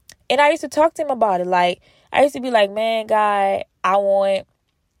 And I used to talk to him about it. Like, I used to be like, man, God, I want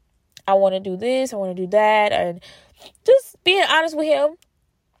to do this. I want to do that. And just being honest with him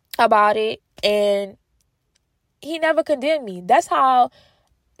about it. And he never condemned me. That's how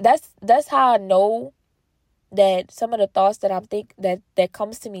I know that some of the thoughts that I'm that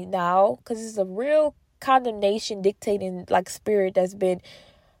comes to me now, because it's a real condemnation dictating, like, spirit that's been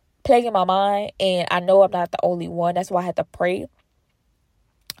plaguing my mind. And I know I'm not the only one. That's why I had to pray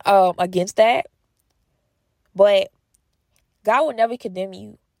against that. But God will never condemn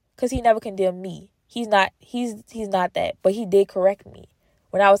you, because he never condemned me. He's not that. But he did correct me.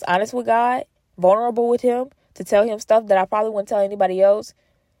 When I was honest with God, vulnerable with him, to tell him stuff that I probably wouldn't tell anybody else,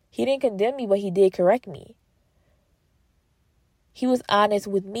 he didn't condemn me, but he did correct me. He was honest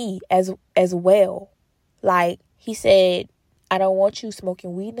with me as well. Like, he said, I don't want you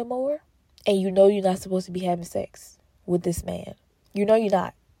smoking weed no more. And you know you're not supposed to be having sex with this man. You know you're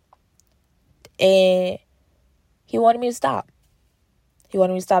not. And he wanted me to stop. He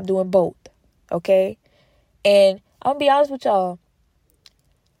wanted me to stop doing both. Okay? And I'm going to be honest with y'all.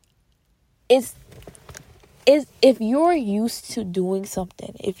 If you're used to doing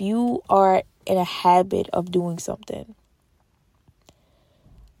something, if you are in a habit of doing something,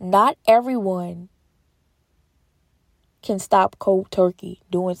 not everyone can stop cold turkey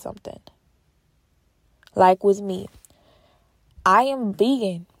doing something. Like with me, I am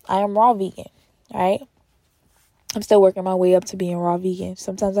vegan. I am raw vegan, right? I'm still working my way up to being raw vegan.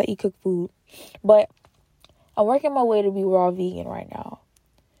 Sometimes I eat cooked food, but I'm working my way to be raw vegan right now.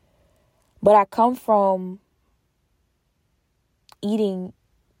 But I come from eating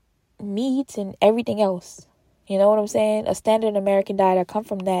meats and everything else. You know what I'm saying? A standard American diet. I come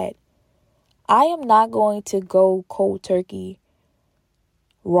from that. I am not going to go cold turkey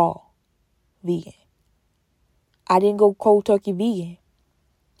raw vegan. I didn't go cold turkey vegan.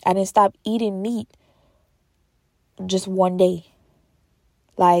 I didn't stop eating meat just one day.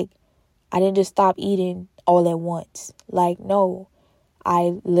 Like, I didn't just stop eating all at once. Like, no.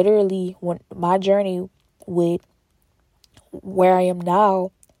 I literally, my journey with where I am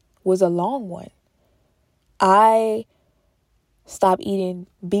now was a long one. I stopped eating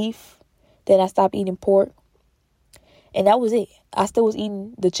beef. Then I stopped eating pork. And that was it. I still was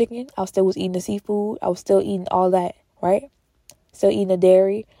eating the chicken. I still was eating the seafood. I was still eating all that, right? Still eating the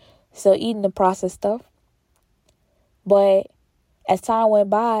dairy. Still eating the processed stuff. But as time went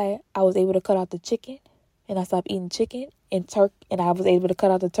by, I was able to cut out the chicken. And I stopped eating chicken and I was able to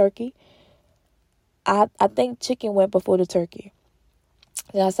cut out the turkey. I think chicken went before the turkey.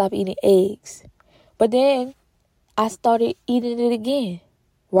 Then I stopped eating eggs. But then I started eating it again,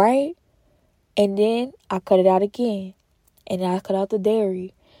 right? And then I cut it out again. And then I cut out the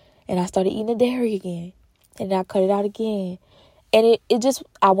dairy. And I started eating the dairy again. And then I cut it out again. And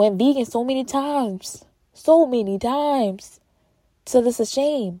I went vegan so many times. So many times. So it's a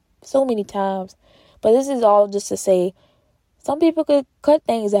shame. So many times. But this is all just to say, some people could cut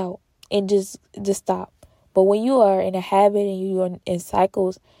things out and just stop. But when you are in a habit and you are in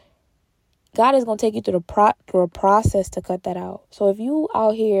cycles, God is going to take you through through a process to cut that out. So if you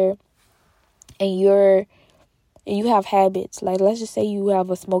out here and you have habits, like let's just say you have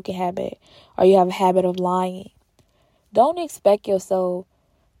a smoking habit or you have a habit of lying, don't expect yourself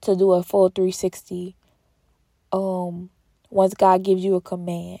to do a full 360 once God gives you a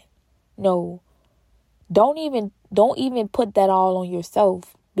command. No. Don't even put that all on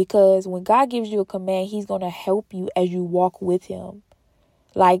yourself, because when God gives you a command, he's going to help you as you walk with him.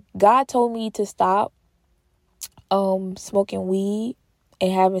 Like, God told me to stop smoking weed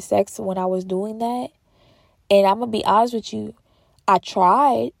and having sex when I was doing that. And I'm going to be honest with you, I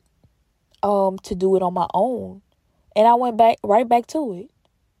tried to do it on my own, and I went right back to it.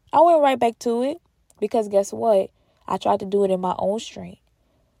 I went right back to it because guess what? I tried to do it in my own strength.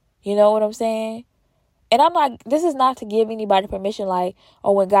 You know what I'm saying? And this is not to give anybody permission, like,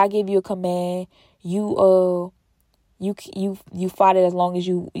 oh, when God gave you a command, you fight it as long as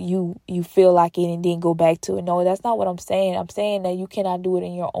you feel like it and then go back to it. No, that's not what I'm saying. I'm saying that you cannot do it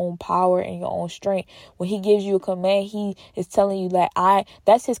in your own power and your own strength. When he gives you a command, he is telling you that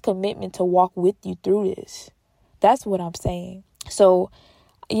that's his commitment to walk with you through this. That's what I'm saying. So,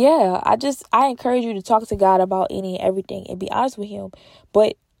 yeah, I encourage you to talk to God about any and everything and be honest with him.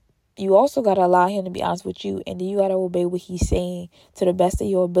 But you also got to allow him to be honest with you. And then you got to obey what he's saying to the best of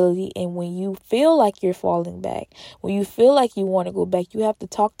your ability. And when you feel like you're falling back, when you feel like you want to go back, you have to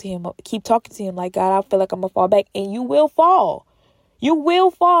talk to him. Keep talking to him like, God, I feel like I'm going to fall back. And you will fall. You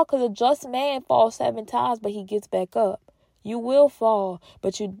will fall, because a just man falls 7 times, but he gets back up. You will fall.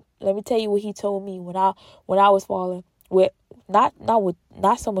 But let me tell you what he told me when I was falling. With not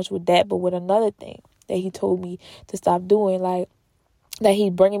so much with that, but with another thing that he told me to stop doing, like, that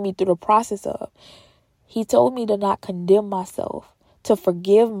he's bringing me through the process of. He told me to not condemn myself, to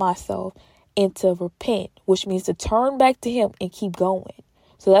forgive myself, and to repent, which means to turn back to him and keep going.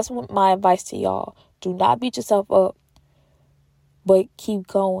 So that's my advice to y'all. Do not beat yourself up, but keep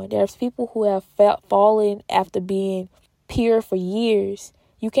going. There's people who have fallen after being pure for years.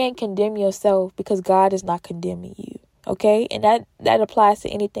 You can't condemn yourself because God is not condemning you. Okay? And that applies to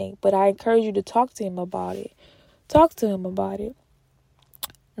anything. But I encourage you to talk to him about it. Talk to him about it.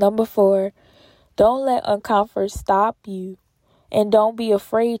 Number 4, don't let uncomfort stop you, and don't be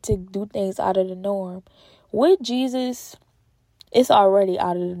afraid to do things out of the norm. With Jesus, it's already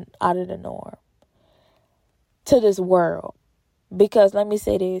out of the norm to this world. Because let me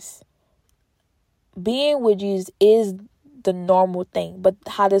say this, being with Jesus is the normal thing, but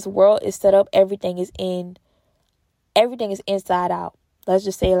how this world is set up, everything is inside out. Let's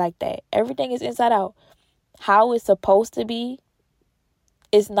just say it like that. Everything is inside out. How it's supposed to be,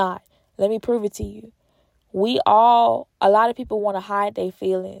 it's not. Let me prove it to you. A lot of people want to hide their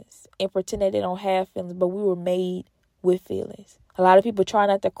feelings and pretend that they don't have feelings, but we were made with feelings. A lot of people try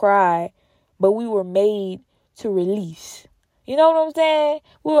not to cry, but we were made to release. You know what I'm saying?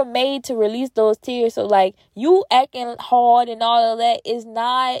 We were made to release those tears. So, like, you acting hard and all of that is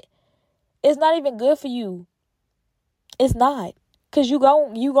not even good for you. It's not. Because you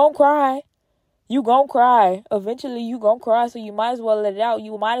gon' cry. You gon' cry. Eventually, you gon' cry, so you might as well let it out.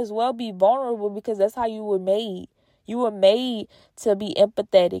 You might as well be vulnerable, because that's how you were made. You were made to be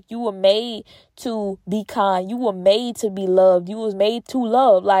empathetic. You were made to be kind. You were made to be loved. You was made to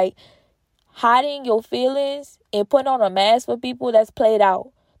love. Like, hiding your feelings and putting on a mask for people, that's played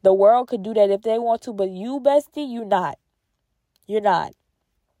out. The world could do that if they want to, but you, bestie, you're not. You're not.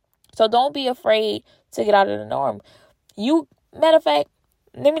 So don't be afraid to get out of the norm. Matter of fact,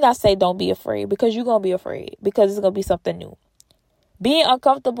 let me not say don't be afraid, because you're going to be afraid, because it's going to be something new. Being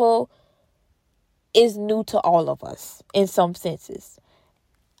uncomfortable is new to all of us in some senses.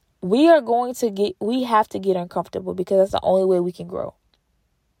 We have to get uncomfortable, because that's the only way we can grow.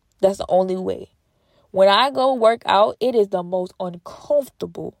 That's the only way. When I go work out, it is the most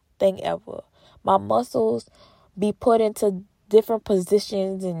uncomfortable thing ever. My muscles be put into different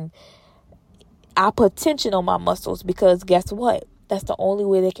positions, and I put tension on my muscles, because guess what? That's the only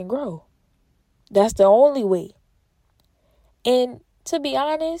way they can grow. That's the only way. And to be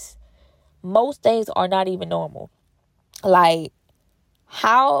honest, most things are not even normal. Like,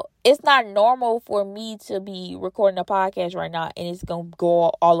 it's not normal for me to be recording a podcast right now and it's going to go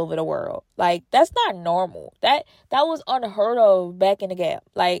all over the world. Like, that's not normal. That was unheard of back in the gap.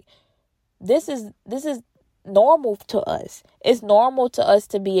 Like, this is normal to us. It's normal to us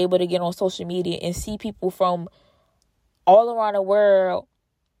to be able to get on social media and see people from all around the world,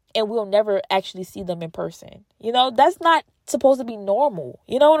 and we'll never actually see them in person. You know, that's not supposed to be normal.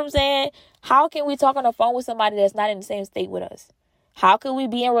 You know what I'm saying? How can we talk on the phone with somebody that's not in the same state with us? How can we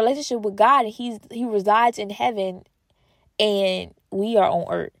be in relationship with God and he resides in heaven and we are on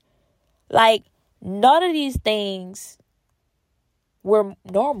earth? Like, none of these things were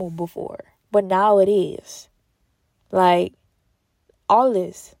normal before, but now it is. Like, all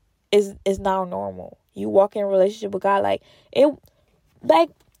this is now normal. You walk in a relationship with God, like it. Like,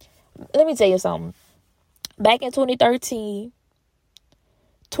 let me tell you something. Back in 2013,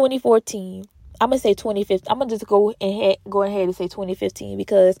 2014, I'm gonna say 2015. I'm gonna just go ahead and say 2015,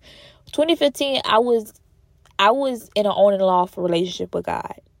 because 2015 I was in an on and off relationship with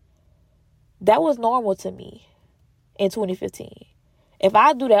God. That was normal to me in 2015. If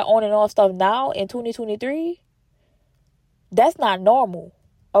I do that on and off stuff now in 2023, that's not normal.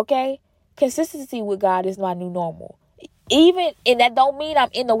 Okay? Consistency with God is my new normal. And that don't mean I'm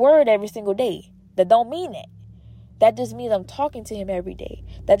in the word every single day. That don't mean that. That just means I'm talking to him every day.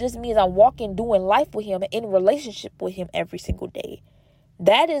 That just means I'm doing life with him, in relationship with him every single day.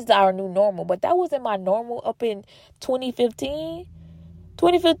 That is our new normal. But that wasn't my normal up in 2015.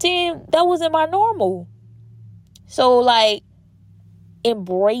 2015, that wasn't my normal. So, like,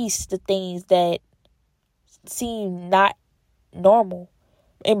 embrace the things that seem not normal.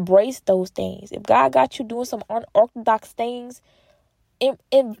 Embrace those things. If God got you doing some unorthodox things,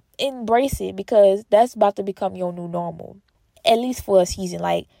 embrace it, because that's about to become your new normal, at least for a season.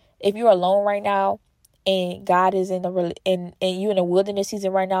 Like, if you're alone right now and God is and you're in a wilderness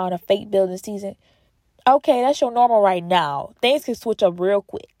season right now, in a faith building season, okay, that's your normal right now. Things can switch up real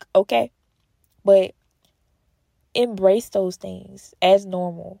quick, okay? But embrace those things as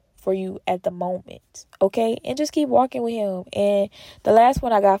normal for you at the moment, okay? And just keep walking with him. And the last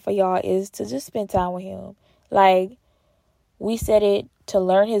one I got for y'all is to just spend time with him. Like, we said it, to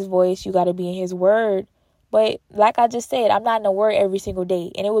learn his voice, you got to be in his word. But like I just said, I'm not in the word every single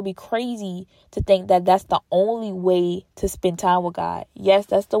day. And it would be crazy to think that that's the only way to spend time with God. Yes,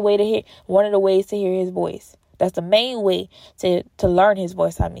 that's the way to hear, one of the ways to hear his voice. That's the main way to learn his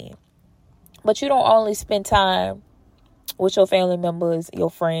voice, I mean. But you don't only spend time with your family members,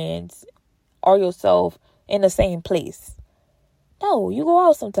 your friends, or yourself in the same place. No, you go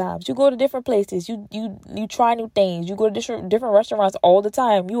out sometimes. You go to different places. You try new things. You go to different restaurants all the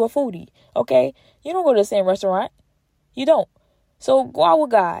time. You a foodie, okay? You don't go to the same restaurant. You don't. So go out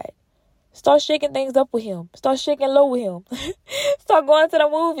with God. Start shaking things up with him. Start shaking low with him. Start going to the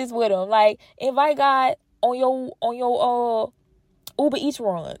movies with him. Like, invite God on your Uber Eats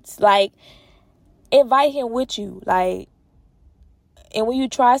runs. Like, invite him with you. Like, and when you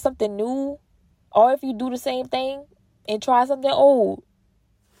try something new, or if you do the same thing and try something old,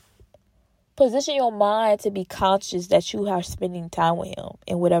 position your mind to be conscious that you are spending time with him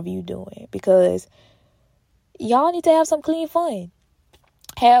in whatever you're doing. Because y'all need to have some clean fun.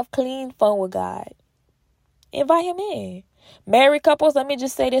 Have clean fun with God. Invite him in. Married couples, let me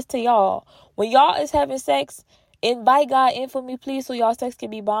just say this to y'all. When y'all is having sex, invite God in for me, please, so y'all sex can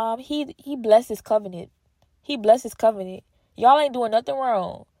be bomb. He bless his covenant. He bless his covenant. Y'all ain't doing nothing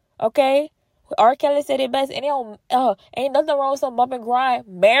wrong. Okay? R. Kelly said it best. And ain't nothing wrong with some bump and grind.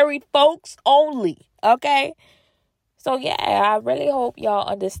 Married folks only. Okay? So, yeah, I really hope y'all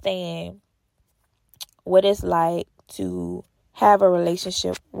understand what it's like to have a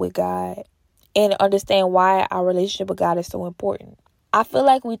relationship with God and understand why our relationship with God is so important. I feel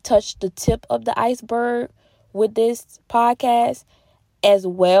like we touched the tip of the iceberg with this podcast, as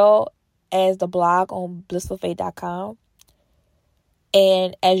well as the blog on blissfulfaith.com.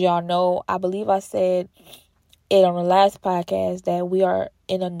 And as y'all know, I believe I said it on the last podcast that we are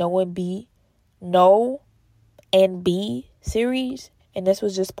in a Know and Be series. And this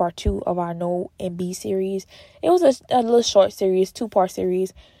was just part 2 of our Know and Be series. It was a little short series, 2-part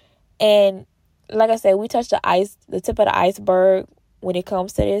series. And like I said, we touched the tip of the iceberg when it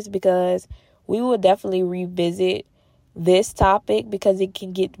comes to this, because we will definitely revisit this topic because it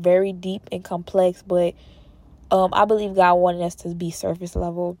can get very deep and complex. But I believe God wanted us to be surface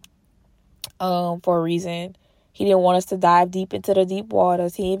level for a reason. He didn't want us to dive deep into the deep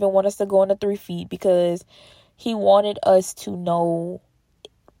waters. He even wanted us to go into 3 feet, because he wanted us to know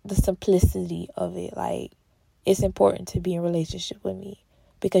the simplicity of it. Like, it's important to be in relationship with me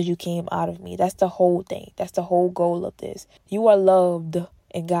because you came out of me. That's the whole thing. That's the whole goal of this. You are loved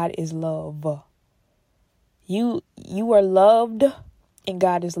and God is love. You are loved and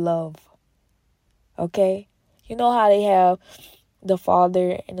God is love. Okay? You know how they have the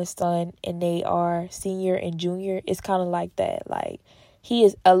Father and the Son and they are senior and junior? It's kind of like that. Like, he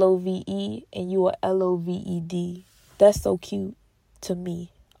is LOVE and you are LOVED. That's so cute to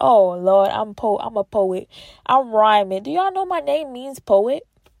me. Oh, Lord, I'm a poet. I'm rhyming. Do y'all know my name means poet?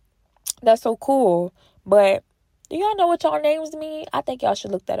 That's so cool. But Do y'all know what y'all names mean? I think y'all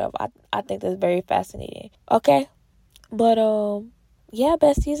should look that up. I think that's very fascinating. Okay? But, yeah,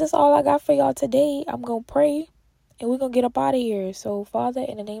 besties, that's all I got for y'all today. I'm going to pray and we're going to get up out of here. So, Father,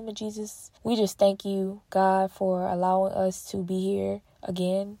 in the name of Jesus, we just thank you, God, for allowing us to be here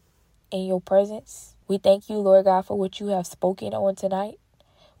again in your presence. We thank you, Lord God, for what you have spoken on tonight.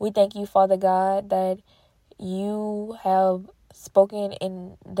 We thank you, Father God, that you have spoken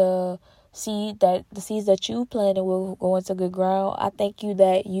in the seeds that you planted will go into good ground. I thank you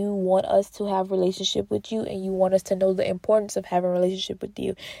that you want us to have relationship with you, and you want us to know the importance of having a relationship with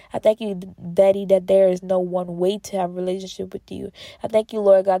you. I thank you, Daddy, that there is no one way to have a relationship with you. I thank you,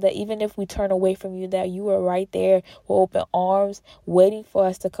 Lord God, that even if we turn away from you, that you are right there with open arms, waiting for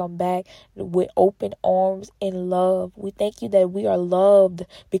us to come back with open arms in love. We thank you that we are loved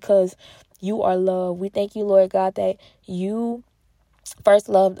because you are love. We thank you, Lord God, that you first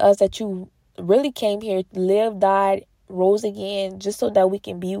loved us, that you really came here, lived, died, rose again, just so that we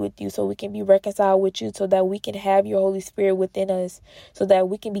can be with you, so we can be reconciled with you, so that we can have your Holy Spirit within us, so that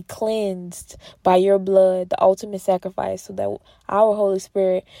we can be cleansed by your blood, the ultimate sacrifice, so that our Holy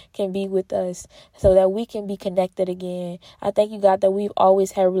Spirit can be with us, so that we can be connected again. I thank you, God, that we've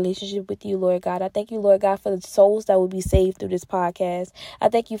always had a relationship with you, Lord God. I thank you, Lord God, for the souls that will be saved through this podcast. I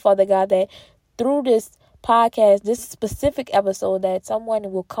thank you, Father God, that through this podcast, this specific episode, that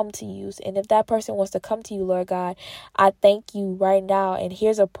someone will come to you. And if that person wants to come to you, Lord God, I thank you right now. And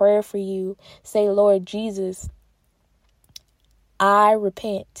here's a prayer for you. Say, Lord Jesus, I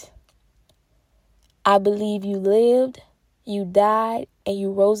repent. I believe you lived, you died, and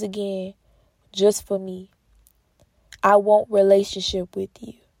you rose again just for me. I want relationship with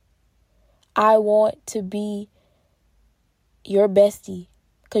you. I want to be your bestie,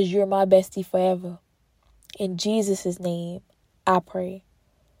 because you're my bestie forever. In Jesus' name, I pray.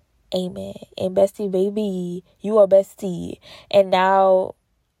 Amen. And bestie, baby, you are bestie. And now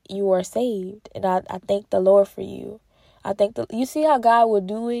you are saved. And I thank the Lord for you. You see how God will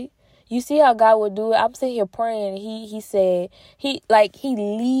do it? You see how God will do it? I'm sitting here praying. He said, he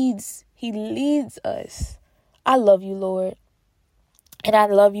leads us. I love you, Lord. And I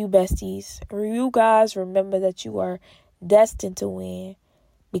love you, besties. You guys remember that you are destined to win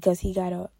because he got up.